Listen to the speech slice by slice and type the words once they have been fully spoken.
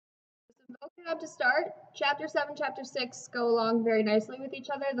job to start. Chapter 7, Chapter 6 go along very nicely with each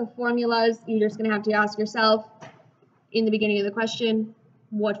other. The formulas, you're just going to have to ask yourself in the beginning of the question,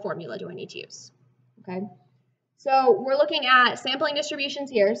 what formula do I need to use? Okay, so we're looking at sampling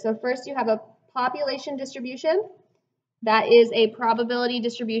distributions here. So first you have a population distribution. That is a probability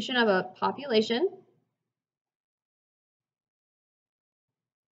distribution of a population.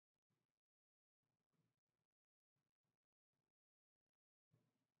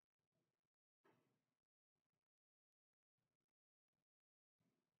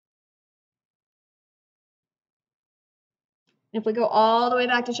 If we go all the way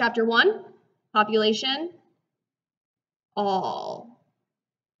back to chapter 1, population, all.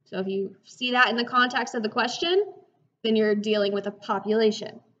 So if you see that in the context of the question, then you're dealing with a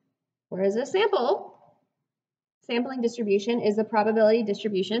population. Whereas a sampling distribution is the probability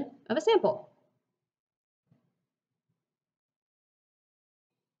distribution of a sample.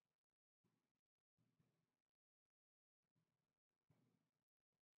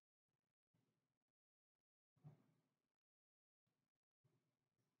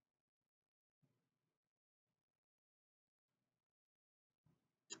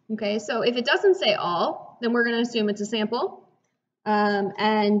 Okay, so if it doesn't say all, then we're going to assume it's a sample,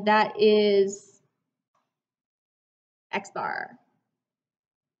 and that is X bar.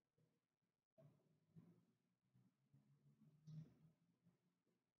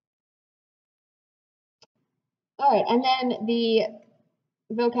 All right, and then the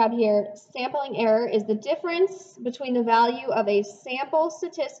vocab here, sampling error is the difference between the value of a sample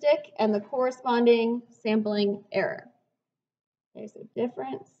statistic and the corresponding sampling error. Okay, so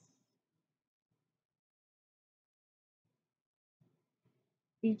difference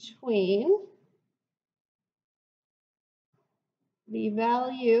between the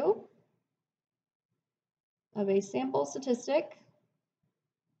value of a sample statistic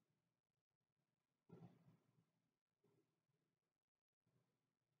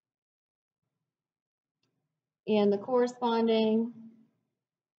and the corresponding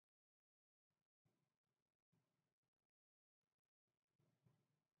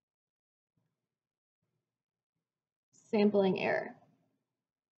sampling error.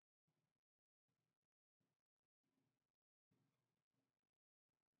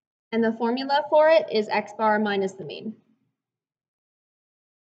 And the formula for it is X bar minus the mean.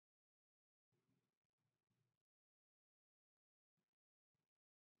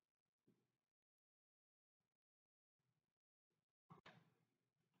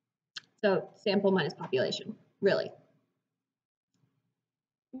 So sample minus population, really.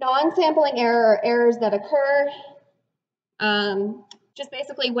 Non-sampling error are errors that occur just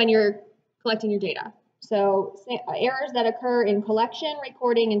basically when you're collecting your data. So errors that occur in collection,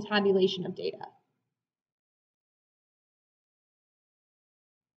 recording, and tabulation of data.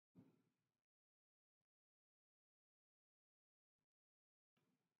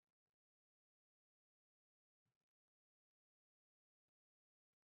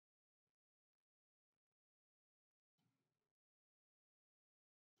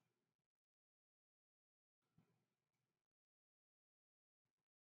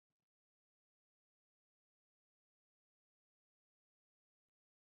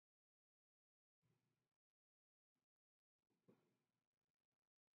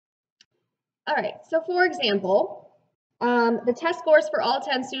 All right, so for example, the test scores for all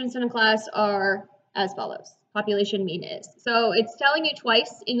 10 students in a class are as follows. Population mean is. So it's telling you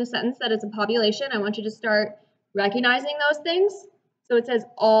twice in the sentence that it's a population. I want you to start recognizing those things. So it says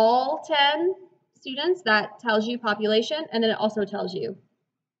all 10 students, that tells you population, and then it also tells you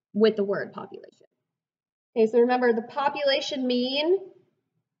with the word population. Okay, so remember the population mean,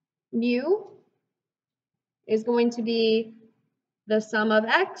 mu, is going to be the sum of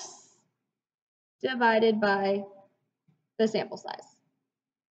x divided by the sample size.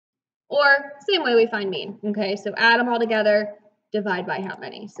 Or same way we find mean, okay? So add them all together, divide by how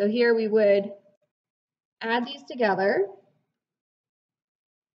many. So here we would add these together.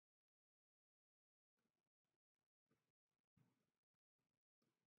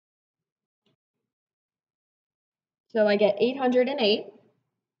 So I get 808.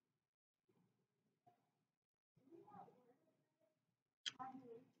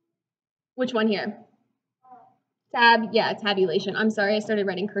 Which one here? Tabulation. I'm sorry, I started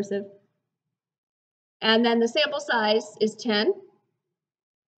writing cursive. And then the sample size is 10.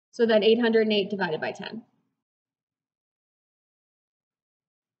 So then 808 divided by 10.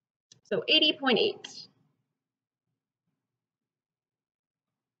 So 80.8.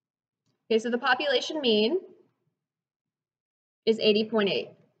 Okay, so the population mean is 80.8.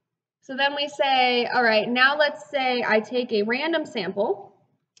 So then we say, all right, now let's say I take a random sample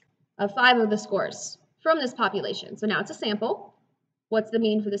of 5 of the scores from this population. So now it's a sample. What's the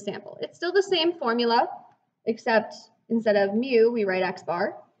mean for the sample? It's still the same formula, except instead of mu, we write x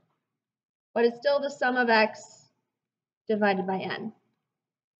bar, but it's still the sum of x divided by n.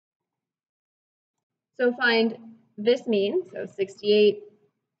 So find this mean, so 68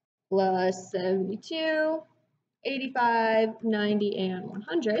 plus 72, 85, 90, and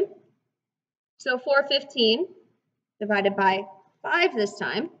 100. So 415 divided by 5 this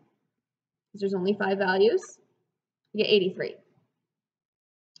time, because there's only 5 values, you get 83.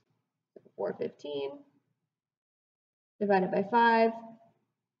 415 divided by 5,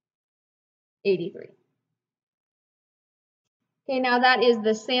 83. Okay, now that is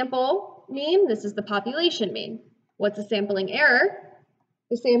the sample mean. This is the population mean. What's the sampling error?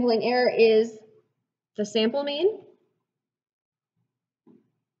 The sampling error is the sample mean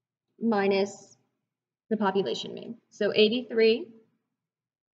minus the population mean. So 83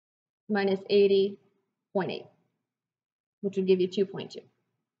 minus 80.8, which would give you 2.2.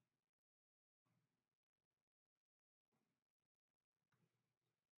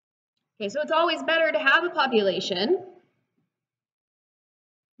 Okay, so it's always better to have a population.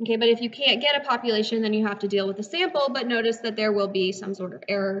 Okay, but if you can't get a population, then you have to deal with the sample, but notice that there will be some sort of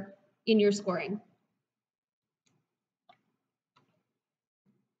error in your scoring.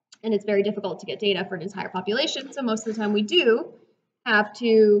 And it's very difficult to get data for an entire population, so most of the time we do have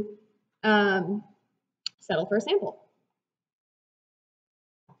to settle for a sample.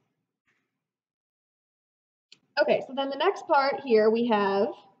 Okay, so then the next part here we have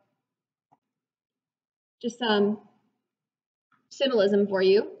just some symbolism for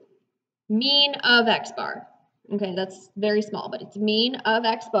you. Mean of x bar. Okay, that's very small, but it's mean of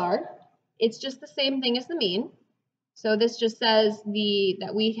x bar. It's just the same thing as the mean. So this just says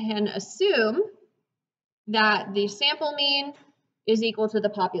that we can assume that the sample mean is equal to the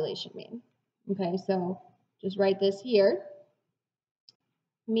population mean. Okay, so just write this here.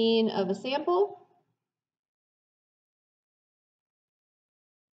 Mean of a sample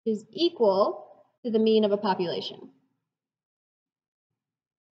is equal to the mean of a population.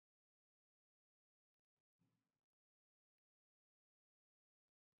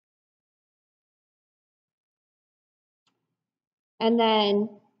 And then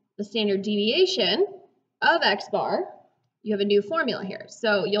the standard deviation of x bar, you have a new formula here.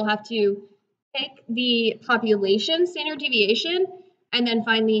 So you'll have to take the population standard deviation and then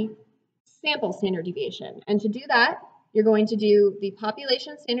find the sample standard deviation. And to do that, you're going to do the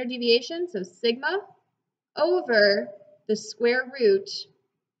population standard deviation, so sigma, over the square root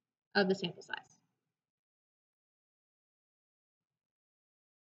of the sample size.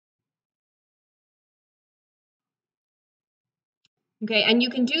 Okay, and you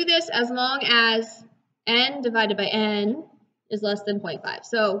can do this as long as n divided by n is less than 0.5.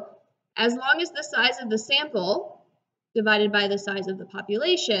 So as long as the size of the sample divided by the size of the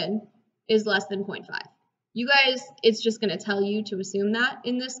population is less than 0.5. You guys, it's just going to tell you to assume that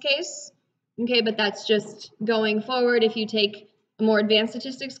in this case. Okay, but that's just going forward. If you take a more advanced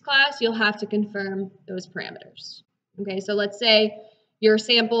statistics class, you'll have to confirm those parameters. Okay, so let's say your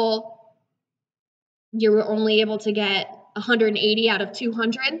sample, you were only able to get 180 out of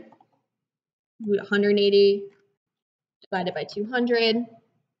 200. 180 divided by 200.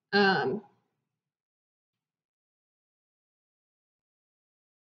 0.9.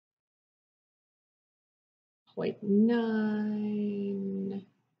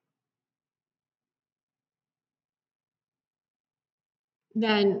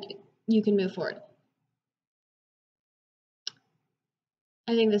 Then you can move forward.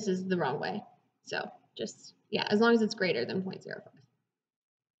 I think this is the wrong way. So just, yeah, as long as it's greater than 0.05. There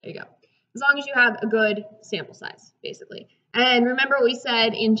you go. As long as you have a good sample size, basically. And remember what we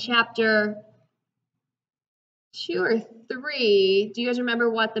said in chapter 2 or 3. Do you guys remember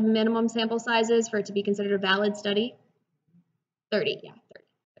what the minimum sample size is for it to be considered a valid study? 30, yeah,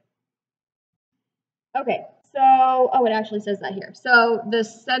 30. Okay, so, oh, it actually says that here. So the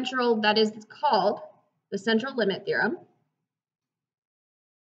central, that is called the central limit theorem.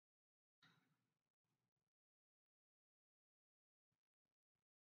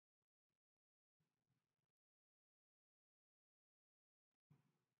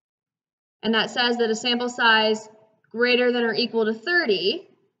 And that says that a sample size greater than or equal to 30,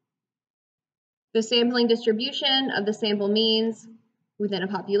 the sampling distribution of the sample means within a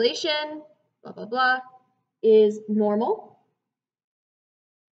population, blah, blah, blah, is normal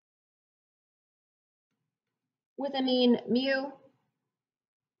with a mean mu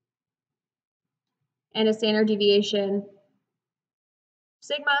and a standard deviation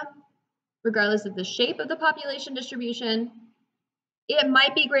sigma, regardless of the shape of the population distribution, it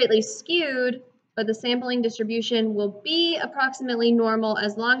might be greatly skewed, but the sampling distribution will be approximately normal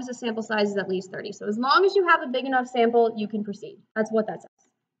as long as the sample size is at least 30. So as long as you have a big enough sample, you can proceed. That's what that says.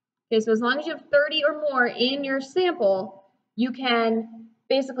 Okay, so as long as you have 30 or more in your sample, you can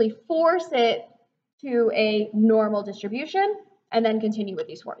basically force it to a normal distribution and then continue with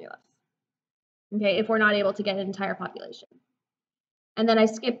these formulas. Okay, if we're not able to get an entire population. And then I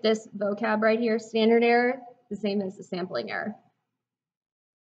skipped this vocab right here, standard error, the same as the sampling error.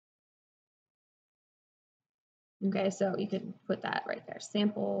 Okay, so you can put that right there,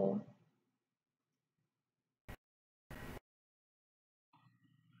 sample.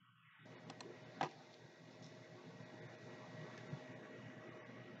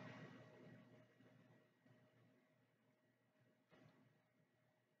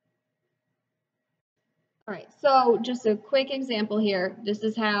 All right, so just a quick example here. This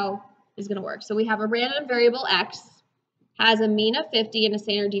is how it's going to work. So we have a random variable x, has a mean of 50 and a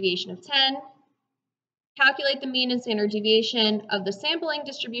standard deviation of 10. Calculate the mean and standard deviation of the sampling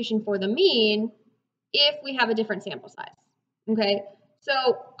distribution for the mean if we have a different sample size. Okay,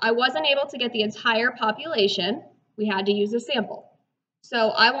 so I wasn't able to get the entire population. We had to use a sample. So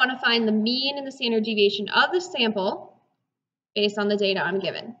I want to find the mean and the standard deviation of the sample based on the data I'm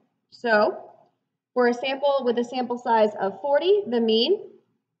given. So for a sample with a sample size of 40, the mean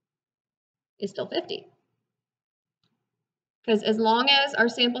is still 50. Because as long as our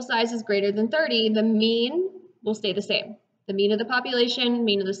sample size is greater than 30, the mean will stay the same. The mean of the population,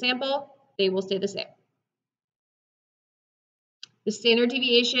 mean of the sample, they will stay the same. The standard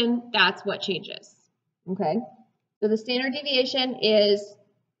deviation, that's what changes. Okay, so the standard deviation is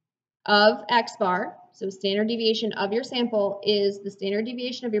of x bar. So standard deviation of your sample is the standard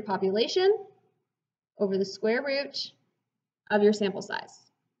deviation of your population over the square root of your sample size.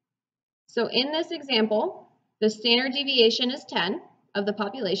 So in this example, the standard deviation is 10 of the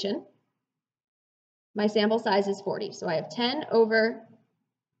population. My sample size is 40. So I have 10 over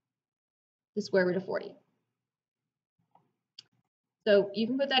the square root of 40. So you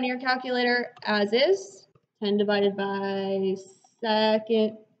can put that in your calculator as is. 10 divided by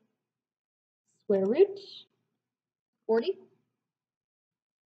second square root, 40.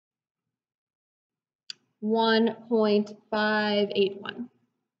 1.581.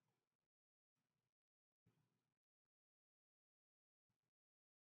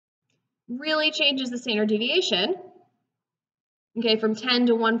 Really changes the standard deviation. Okay, from 10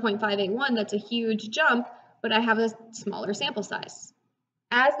 to 1.581, that's a huge jump, but I have a smaller sample size.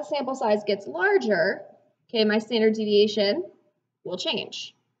 As the sample size gets larger, okay, my standard deviation will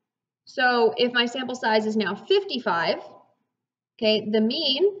change. So if my sample size is now 55, okay, the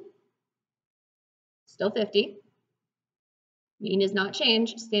mean, still 50. Mean is not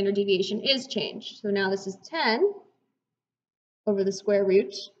changed, standard deviation is changed. So now this is 10 over the square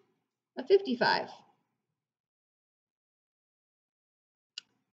root of 55.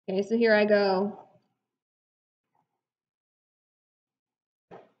 Okay, so here I go.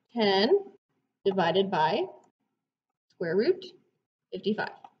 10 divided by square root 55.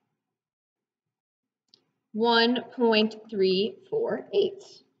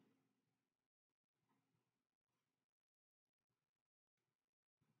 1.348.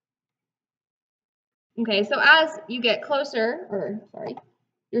 Okay, so as you get closer,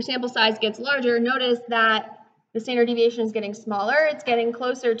 your sample size gets larger, notice that the standard deviation is getting smaller. It's getting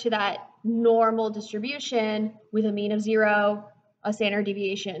closer to that normal distribution with a mean of 0, a standard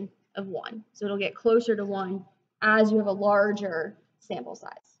deviation of 1. So it'll get closer to 1 as you have a larger sample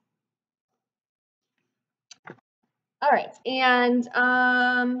size. All right, and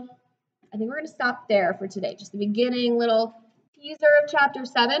I think we're going to stop there for today. Just the beginning little teaser of chapter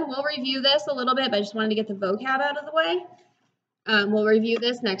 7. We'll review this a little bit, but I just wanted to get the vocab out of the way. We'll review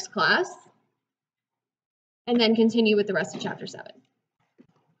this next class and then continue with the rest of chapter 7.